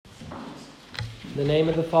In the name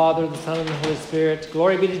of the Father, the Son, and the Holy Spirit,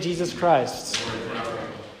 glory be to Jesus Christ.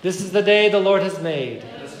 This is the day the Lord has made.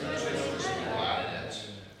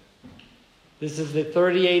 This is the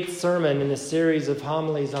 38th sermon in the series of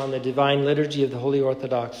homilies on the Divine Liturgy of the Holy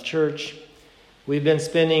Orthodox Church. We've been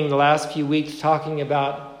spending the last few weeks talking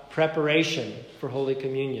about preparation for Holy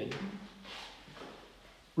Communion.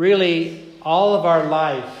 Really, all of our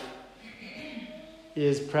life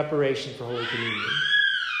is preparation for Holy Communion.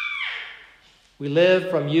 We live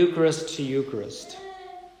from Eucharist to Eucharist.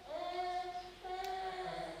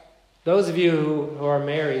 Those of you who are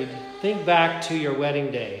married, think back to your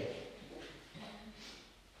wedding day.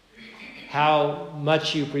 How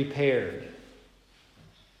much you prepared.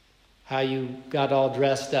 How you got all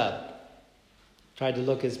dressed up. Tried to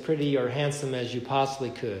look as pretty or handsome as you possibly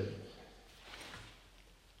could.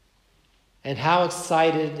 And how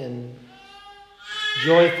excited and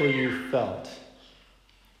joyful you felt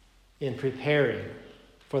in preparing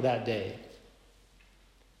for that day.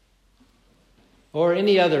 Or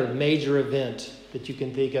any other major event that you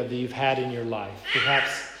can think of that you've had in your life. Perhaps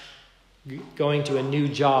going to a new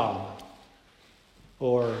job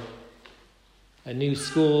or a new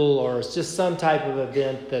school or just some type of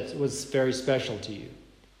event that was very special to you.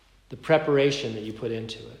 The preparation that you put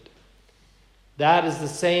into it. That is the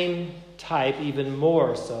same type, even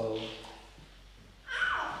more so,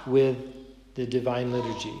 with the Divine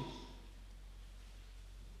Liturgy.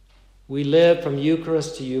 We live from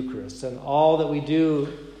Eucharist to Eucharist, and all that we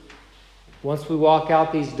do once we walk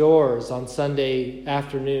out these doors on Sunday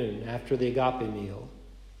afternoon after the agape meal,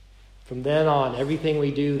 from then on, everything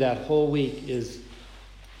we do that whole week is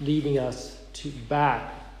leading us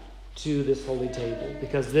back to this holy table,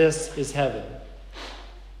 because this is heaven.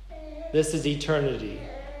 This is eternity.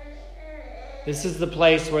 This is the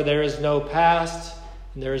place where there is no past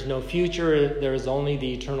and there is no future. There is only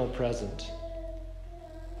the eternal present.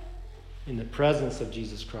 In the presence of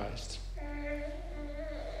Jesus Christ.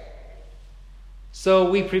 So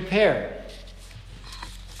we prepare.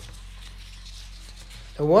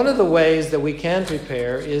 And one of the ways that we can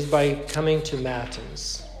prepare is by coming to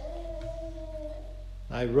Matins.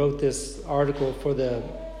 I wrote this article for the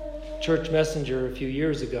Church Messenger a few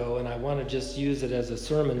years ago, and I want to just use it as a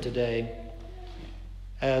sermon today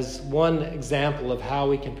as one example of how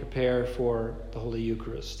we can prepare for the Holy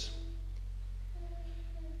Eucharist.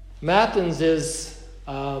 Matins is,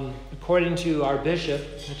 according to our bishop,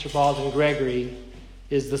 Metropolitan Gregory,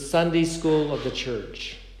 is the Sunday school of the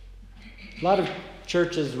church. A lot of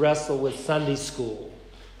churches wrestle with Sunday school.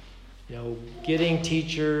 You know, getting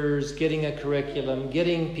teachers, getting a curriculum,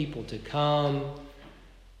 getting people to come.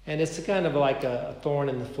 And it's kind of like a thorn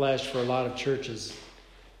in the flesh for a lot of churches.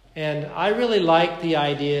 And I really like the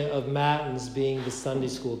idea of Matins being the Sunday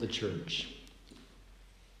school of the church.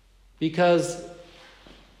 Because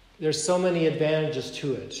there's so many advantages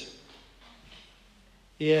to it.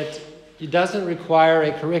 It doesn't require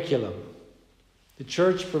a curriculum. The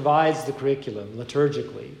church provides the curriculum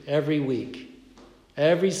liturgically every week.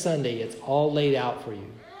 Every Sunday, it's all laid out for you,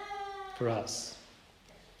 for us.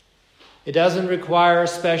 It doesn't require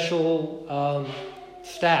special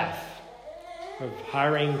staff of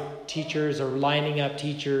hiring teachers or lining up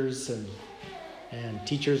teachers, and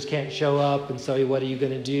teachers can't show up, and so what are you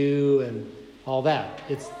going to do, and all that.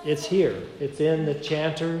 It's here. It's in the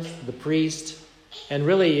chanters, the priest, and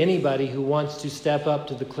really anybody who wants to step up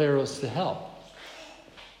to the kleros to help.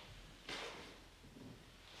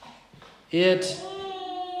 It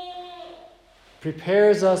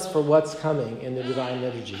prepares us for what's coming in the Divine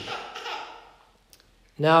Liturgy.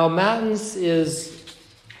 Now, Matins is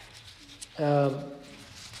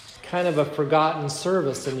kind of a forgotten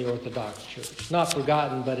service in the Orthodox Church. Not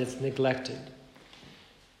forgotten, but it's neglected.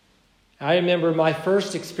 I remember my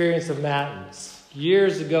first experience of Matins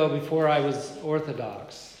years ago before I was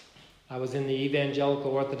Orthodox. I was in the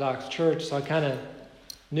Evangelical Orthodox Church, so I kind of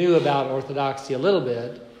knew about Orthodoxy a little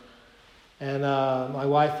bit. And my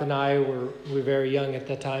wife and I were very young at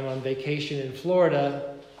that time on vacation in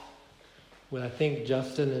Florida with, I think,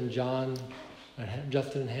 Justin and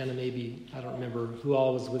Hannah maybe. I don't remember who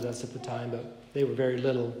all was with us at the time, but they were very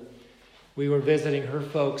little. We were visiting her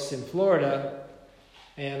folks in Florida.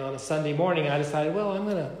 And on a Sunday morning, I decided, well, I'm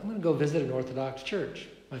gonna go visit an Orthodox church.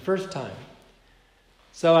 My first time.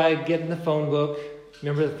 So I get in the phone book.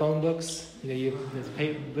 Remember the phone books? You know, these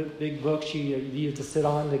big books you have to sit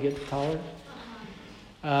on to get taller.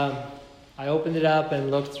 I opened it up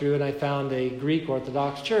and looked through, and I found a Greek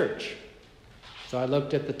Orthodox church. So I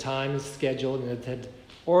looked at the time and schedule, and it had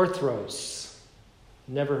Orthros.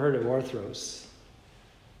 Never heard of Orthros.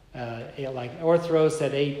 Like Orthros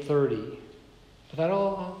at 8:30. I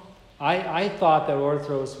thought, I thought that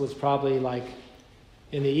Orthros was probably like,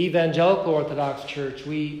 in the Evangelical Orthodox Church,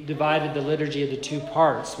 we divided the liturgy into two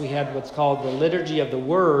parts. We had what's called the Liturgy of the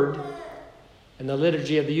Word and the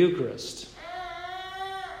Liturgy of the Eucharist.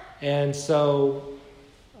 And so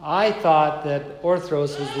I thought that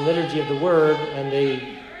Orthros was the Liturgy of the Word and the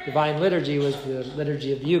Divine Liturgy was the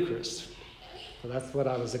Liturgy of the Eucharist. So that's what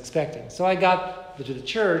I was expecting. So I got to the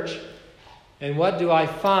church, and what do I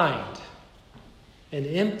find? An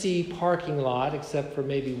empty parking lot except for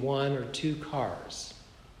maybe one or two cars.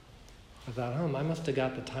 I thought, I must have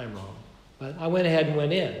got the time wrong. But I went ahead and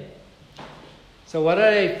went in. So what did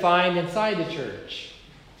I find inside the church?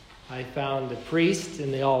 I found a priest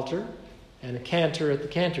in the altar and a cantor at the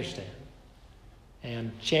cantor stand.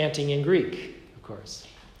 And chanting in Greek, of course.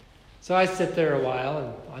 So I sit there a while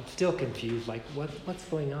and I'm still confused, like what's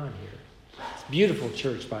going on here? It's a beautiful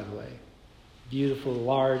church, by the way. Beautiful,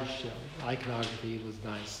 large, iconography was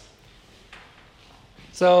nice.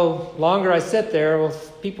 So longer I sit there,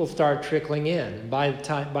 people start trickling in. And by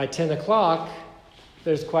 10 o'clock,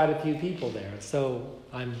 there's quite a few people there. So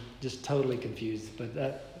I'm just totally confused.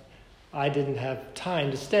 But I didn't have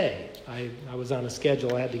time to stay. I was on a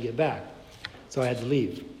schedule. I had to get back. So I had to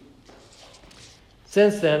leave.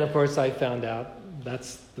 Since then, of course, I found out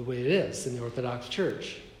that's the way it is in the Orthodox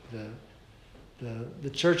Church. The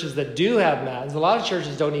churches that do have matins, a lot of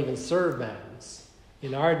churches don't even serve matins.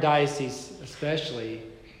 In our diocese especially,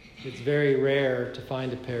 it's very rare to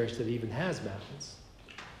find a parish that even has matins.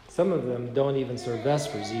 Some of them don't even serve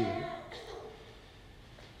vespers either.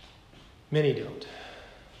 Many don't.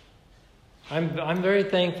 I'm very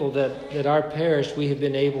thankful that our parish, we have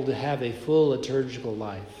been able to have a full liturgical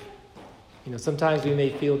life. Sometimes we may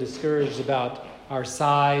feel discouraged about our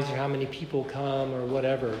size or how many people come or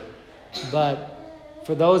whatever. But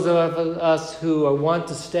for those of us who want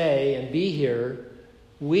to stay and be here,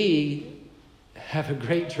 we have a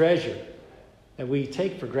great treasure that we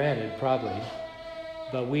take for granted probably.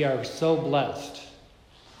 But we are so blessed.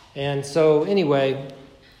 And so anyway,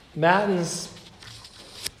 matins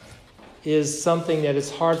is something that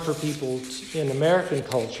is hard for people in American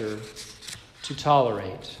culture to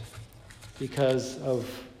tolerate because of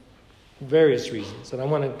various reasons. And I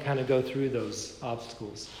want to kind of go through those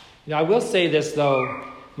obstacles. I will say this, though.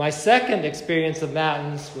 My second experience of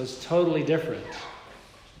matins was totally different.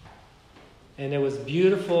 And it was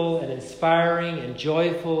beautiful and inspiring and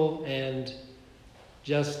joyful and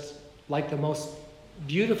just like the most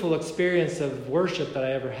beautiful experience of worship that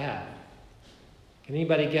I ever had. Can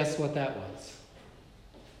anybody guess what that was?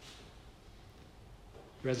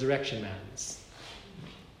 Resurrection Matins.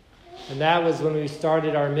 And that was when we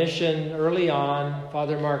started our mission early on.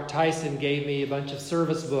 Father Mark Tyson gave me a bunch of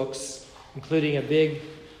service books, including a big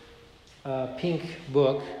pink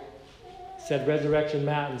book. It said Resurrection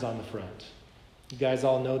Matins on the front. You guys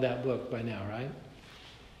all know that book by now, right?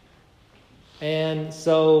 And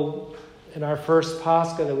so in our first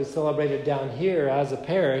Pascha that we celebrated down here as a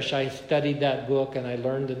parish, I studied that book and I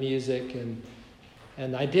learned the music.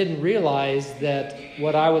 And I didn't realize that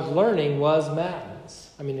what I was learning was matins.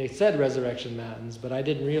 I mean, they said Resurrection Matins, but I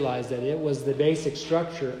didn't realize that it was the basic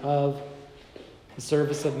structure of the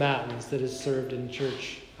service of matins that is served in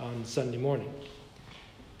church on Sunday morning.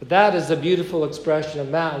 But that is a beautiful expression of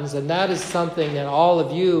matins, and that is something that all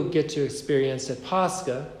of you get to experience at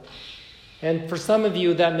Pascha. And for some of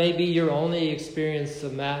you, that may be your only experience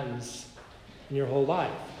of matins in your whole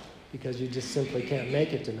life, because you just simply can't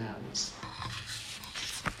make it to matins.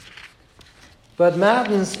 But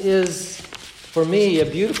matins is, for me, a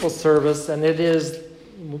beautiful service, and it is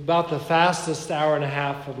about the fastest hour and a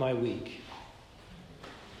half of my week.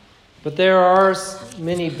 But there are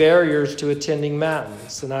many barriers to attending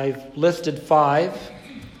matins, and I've listed 5,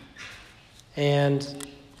 and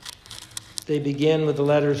they begin with the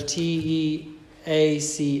letters TEACH,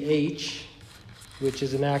 which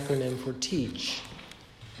is an acronym for teach.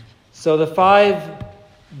 So the 5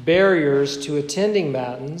 barriers to attending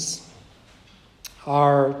matins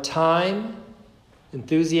are time,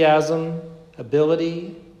 enthusiasm,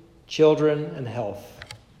 ability, children, and health.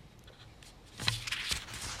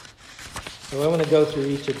 So I want to go through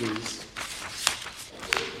each of these.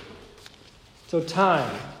 So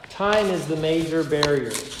time. Time is the major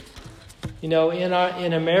barrier. In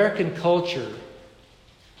American culture,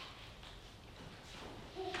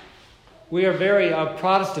 we are very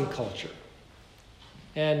Protestant culture.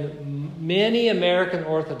 And many American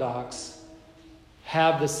Orthodox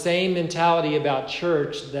have the same mentality about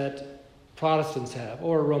church that Protestants have,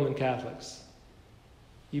 or Roman Catholics.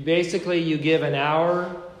 You give an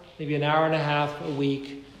hour, maybe an hour and a half a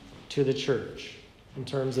week to the church in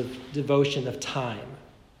terms of devotion of time.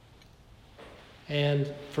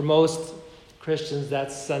 And for most Christians,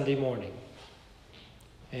 that's Sunday morning.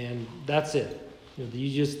 And that's it.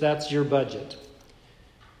 That's your budget.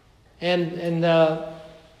 And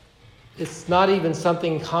it's not even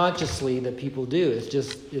something consciously that people do. It's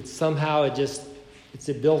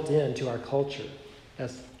built into our culture.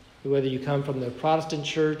 That's whether you come from the Protestant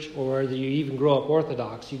church or whether you even grow up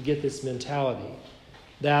Orthodox, you get this mentality.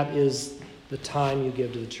 That is the time you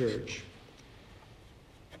give to the church.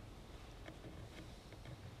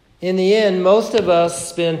 In the end, most of us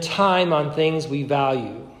spend time on things we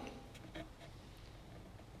value.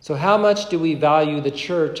 So how much do we value the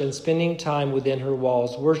church and spending time within her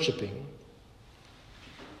walls worshiping?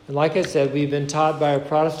 And like I said, we've been taught by our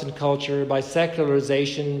Protestant culture, by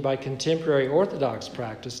secularization, by contemporary Orthodox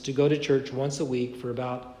practice to go to church once a week for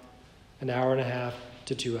about an hour and a half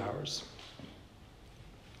to 2 hours.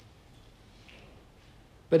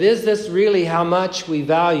 But is this really how much we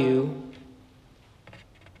value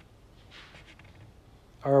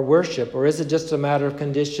our worship, or is it just a matter of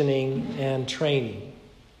conditioning and training?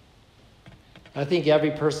 I think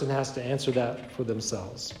every person has to answer that for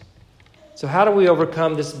themselves. So how do we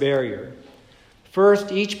overcome this barrier?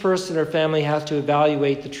 First, each person or family has to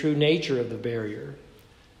evaluate the true nature of the barrier.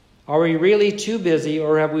 Are we really too busy,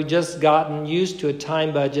 or have we just gotten used to a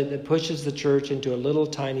time budget that pushes the church into a little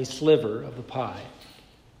tiny sliver of the pie?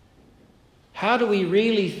 How do we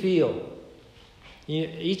really feel?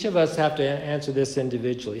 Each of us have to answer this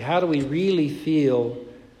individually. How do we really feel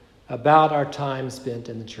about our time spent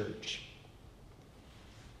in the church?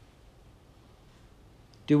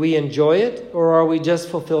 Do we enjoy it, or are we just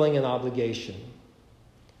fulfilling an obligation?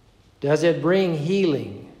 Does it bring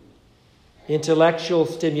healing, intellectual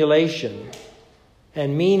stimulation,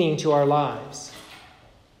 and meaning to our lives?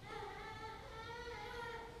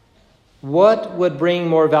 What would bring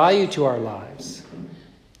more value to our lives?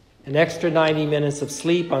 An extra 90 minutes of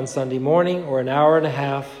sleep on Sunday morning, or an hour and a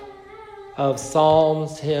half of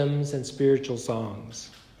psalms, hymns, and spiritual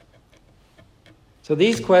songs? So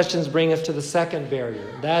these questions bring us to the second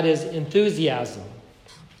barrier. That is enthusiasm.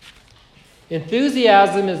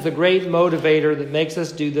 Enthusiasm is the great motivator that makes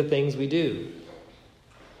us do the things we do.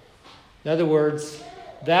 In other words,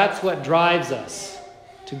 that's what drives us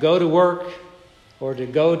to go to work, or to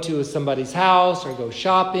go to somebody's house, or go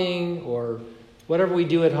shopping, or whatever we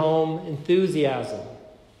do at home. Enthusiasm.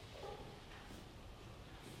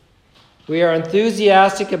 We are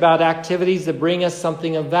enthusiastic about activities that bring us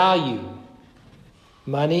something of value.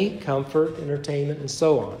 Money, comfort, entertainment, and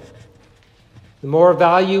so on. The more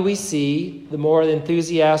value we see, the more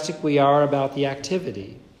enthusiastic we are about the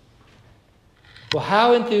activity. Well,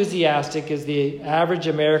 how enthusiastic is the average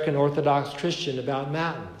American Orthodox Christian about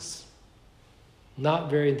Matins? Not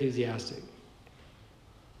very enthusiastic.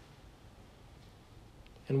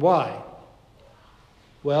 And why?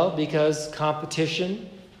 Well, because competition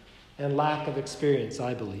and lack of experience,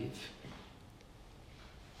 I believe.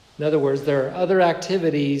 In other words, there are other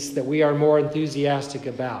activities that we are more enthusiastic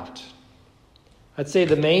about. I'd say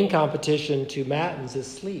the main competition to Matins is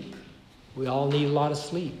sleep. We all need a lot of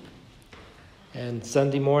sleep. And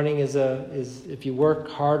Sunday morning is if you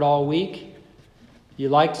work hard all week, you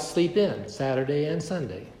like to sleep in Saturday and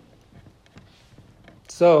Sunday.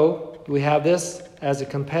 So we have this as a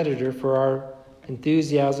competitor for our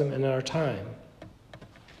enthusiasm and our time.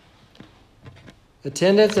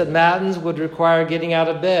 Attendance at Matins would require getting out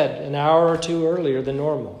of bed an hour or two earlier than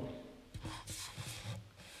normal.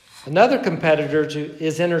 Another competitor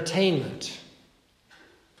is entertainment.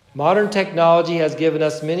 Modern technology has given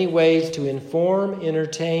us many ways to inform,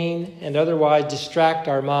 entertain, and otherwise distract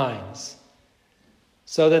our minds,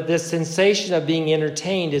 so that this sensation of being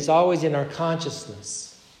entertained is always in our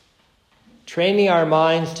consciousness, training our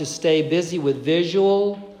minds to stay busy with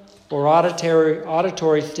visual or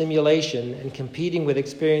auditory stimulation and competing with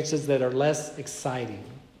experiences that are less exciting.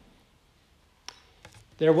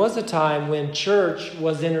 There was a time when church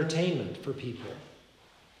was entertainment for people.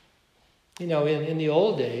 You know, in the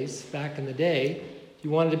old days, back in the day, you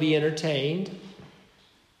wanted to be entertained.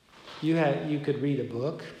 You could read a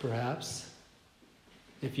book, perhaps.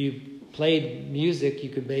 If you played music, you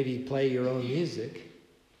could maybe play your own music.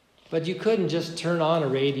 But you couldn't just turn on a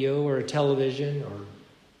radio or a television or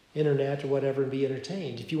internet or whatever and be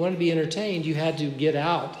entertained. If you wanted to be entertained, you had to get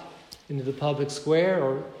out into the public square,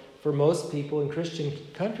 or for most people in Christian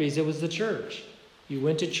countries, it was the church. You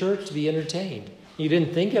went to church to be entertained. You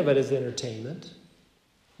didn't think of it as entertainment.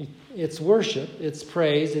 It's worship, it's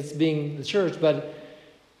praise, it's being the church, but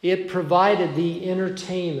it provided the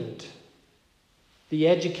entertainment, the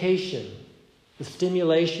education, the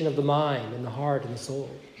stimulation of the mind and the heart and the soul.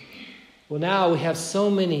 Well, now we have so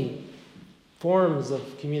many forms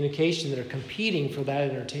of communication that are competing for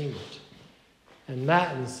that entertainment. And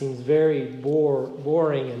Matins seems very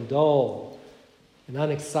boring and dull and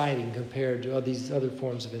unexciting compared to all these other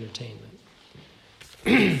forms of entertainment.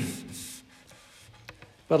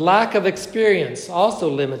 But lack of experience also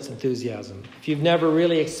limits enthusiasm. If you've never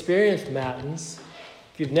really experienced Matins,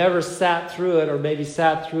 if you've never sat through it or maybe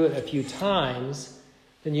sat through it a few times,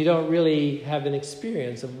 then you don't really have an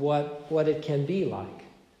experience of what it can be like.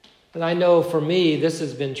 And I know for me, this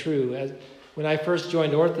has been true. When I first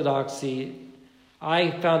joined Orthodoxy,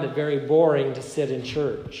 I found it very boring to sit in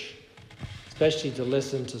church, especially to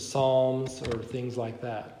listen to psalms or things like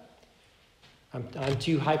that. I'm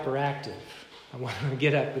too hyperactive. I want to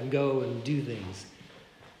get up and go and do things.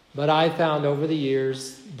 But I found over the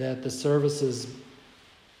years that the services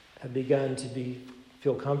have begun to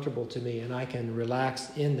feel comfortable to me, and I can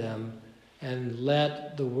relax in them and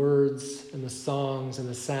let the words and the songs and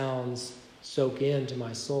the sounds soak into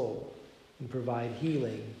my soul and provide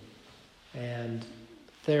healing and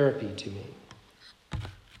therapy to me.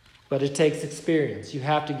 But it takes experience. You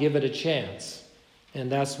have to give it a chance, and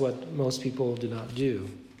that's what most people do not do.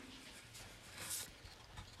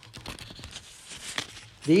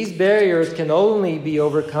 These barriers can only be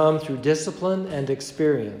overcome through discipline and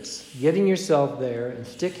experience, getting yourself there and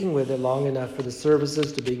sticking with it long enough for the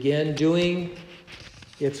services to begin doing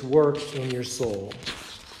its work in your soul.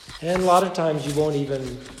 And a lot of times you won't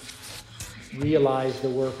even realize the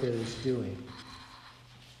work it is doing.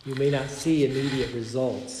 You may not see immediate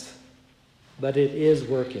results, but it is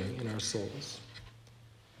working in our souls.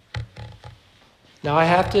 Now, I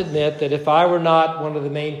have to admit that if I were not one of the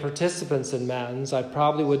main participants in Matins, I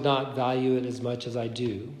probably would not value it as much as I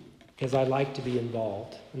do, because I like to be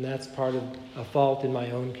involved, and that's part of a fault in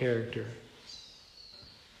my own character.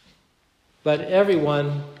 But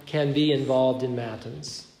everyone can be involved in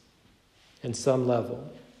Matins in some level.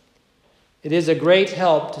 It is a great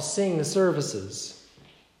help to sing the services.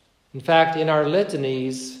 In fact, in our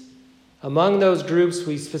litanies, among those groups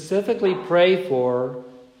we specifically pray for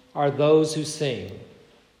are those who sing.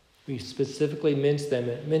 We specifically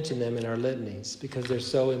mention them in our litanies because they're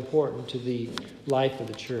so important to the life of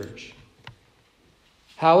the church.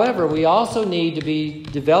 However, we also need to be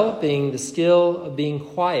developing the skill of being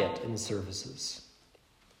quiet in the services.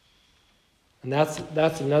 And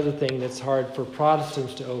that's another thing that's hard for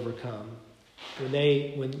Protestants to overcome.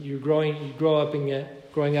 When you grow up in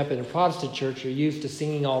a Protestant church, you're used to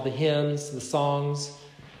singing all the hymns, the songs,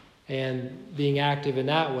 and being active in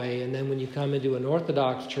that way. And then when you come into an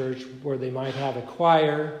Orthodox church where they might have a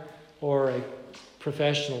choir or a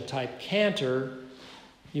professional type cantor,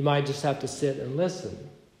 you might just have to sit and listen.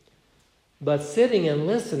 But sitting and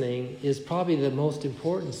listening is probably the most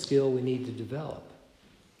important skill we need to develop.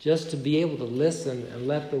 Just to be able to listen and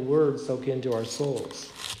let the words soak into our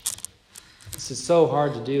souls. This is so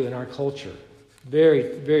hard to do in our culture.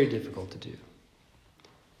 Very, very difficult to do.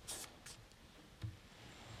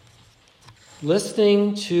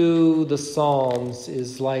 Listening to the Psalms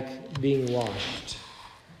is like being washed.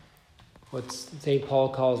 What St. Paul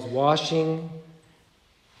calls washing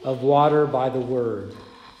of water by the Word.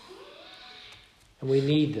 And we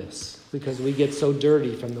need this because we get so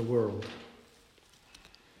dirty from the world.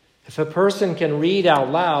 If a person can read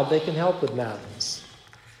out loud, they can help with Matins.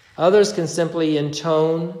 Others can simply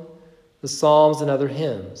intone the Psalms and other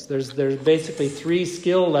hymns. There's basically 3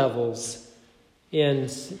 skill levels in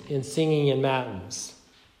singing in Matins.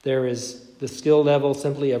 There is the skill level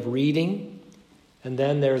simply of reading, and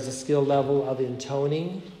then there's a skill level of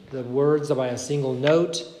intoning the words by a single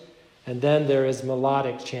note, and then there is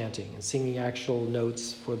melodic chanting and singing actual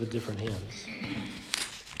notes for the different hymns.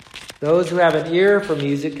 Those who have an ear for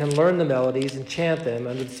music can learn the melodies and chant them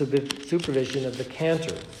under the supervision of the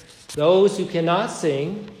cantor. Those who cannot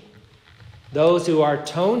sing, those who are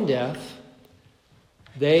tone deaf,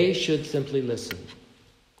 they should simply listen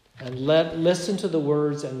and listen to the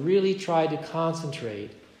words and really try to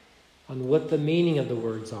concentrate on what the meaning of the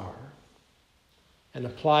words are and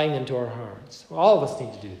applying them to our hearts. All of us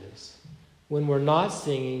need to do this. When we're not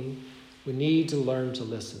singing, we need to learn to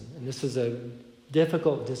listen. And this is a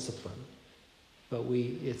difficult discipline, but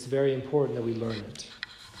it's very important that we learn it.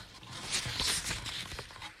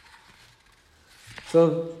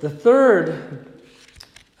 So the third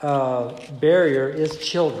barrier is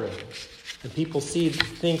children. And people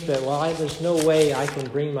think that, there's no way I can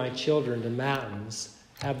bring my children to Matins,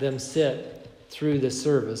 have them sit through the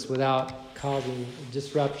service without causing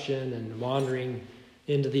disruption and wandering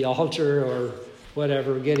into the altar or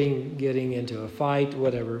whatever, getting into a fight,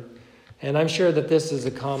 whatever. And I'm sure that this is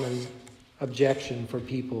a common objection for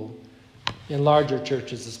people in larger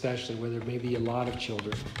churches especially, where there may be a lot of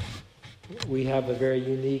children. We have a very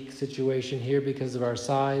unique situation here because of our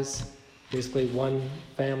size. Basically one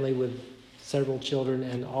family with several children,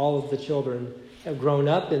 and all of the children have grown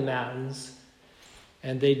up in Matins,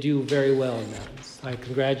 and they do very well in Matins. I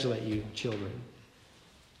congratulate you, children.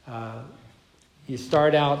 You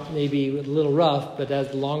start out maybe a little rough, but as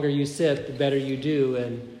the longer you sit, the better you do,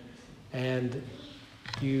 and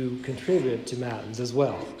you contribute to Matins as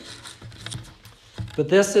well. But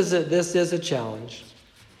this is a challenge.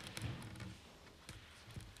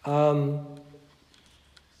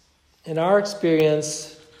 In our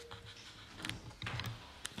experience,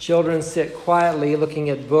 children sit quietly looking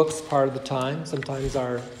at books part of the time. Sometimes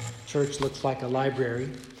our church looks like a library.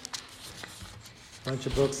 A bunch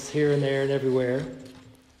of books here and there and everywhere.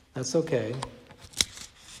 That's okay.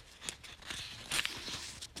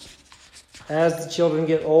 As the children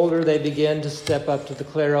get older, they begin to step up to the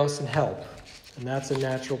kleros and help. And that's a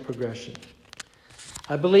natural progression.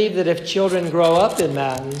 I believe that if children grow up in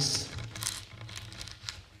Matins,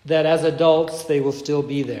 that as adults they will still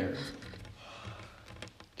be there.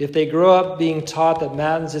 If they grow up being taught that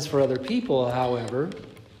Matins is for other people, however,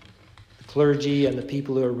 the clergy and the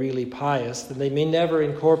people who are really pious, then they may never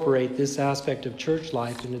incorporate this aspect of church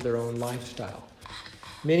life into their own lifestyle.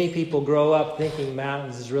 Many people grow up thinking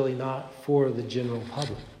Matins is really not for the general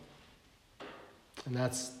public. And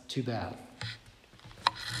that's too bad.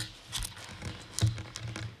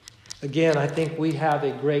 Again, I think we have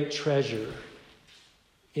a great treasure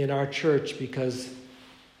in our church because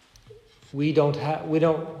we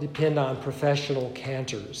don't depend on professional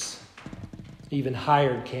cantors, even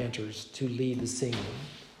hired cantors, to lead the singing.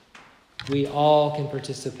 We all can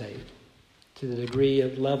participate to the degree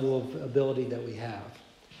of level of ability that we have.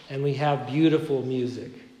 And we have beautiful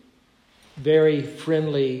music, very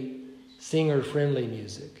friendly, singer-friendly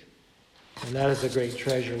music. And that is a great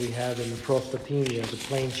treasure we have in the prosopopemia, the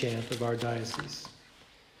plain chant of our diocese.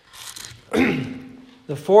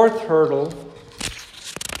 The fourth hurdle,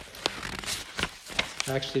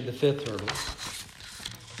 actually the fifth hurdle,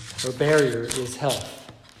 or barrier, is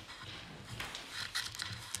health.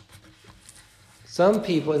 Some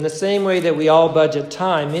people, in the same way that we all budget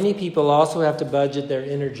time, many people also have to budget their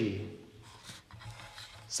energy.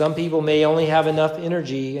 Some people may only have enough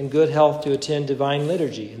energy and good health to attend divine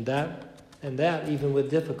liturgy, and that even with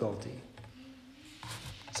difficulty.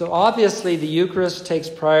 So obviously the Eucharist takes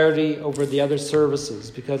priority over the other services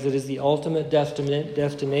because it is the ultimate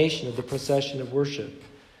destination of the procession of worship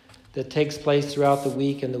that takes place throughout the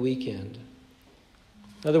week and the weekend.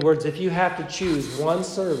 In other words, if you have to choose one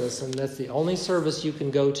service, and that's the only service you can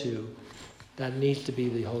go to, that needs to be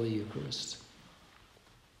the Holy Eucharist.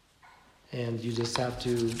 And you just have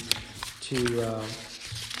to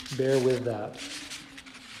bear with that.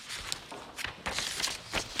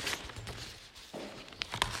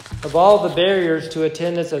 Of all the barriers to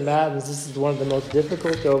attendance at Matins, this is one of the most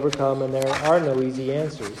difficult to overcome, and there are no easy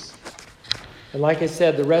answers. And like I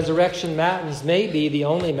said, the Resurrection Matins may be the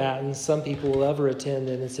only Matins some people will ever attend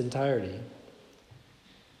in its entirety.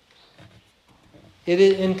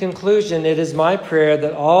 In conclusion, it is my prayer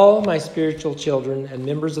that all my spiritual children and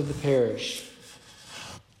members of the parish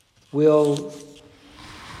will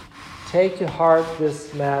take to heart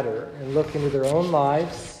this matter and look into their own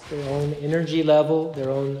lives, their own energy level, their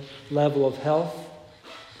own level of health,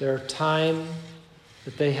 their time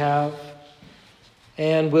that they have,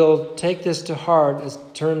 and will take this to heart as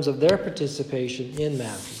terms of their participation in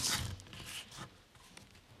Matins.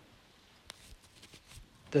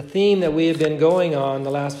 The theme that we have been going on the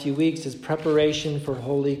last few weeks is preparation for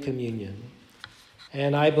Holy Communion.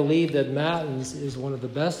 And I believe that Matins is one of the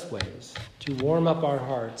best ways to warm up our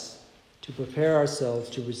hearts, to prepare ourselves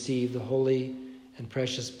to receive the holy and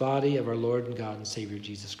precious body of our Lord and God and Savior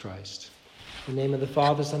Jesus Christ. In the name of the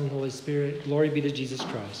Father, Son, and Holy Spirit, glory be to Jesus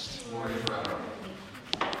Christ.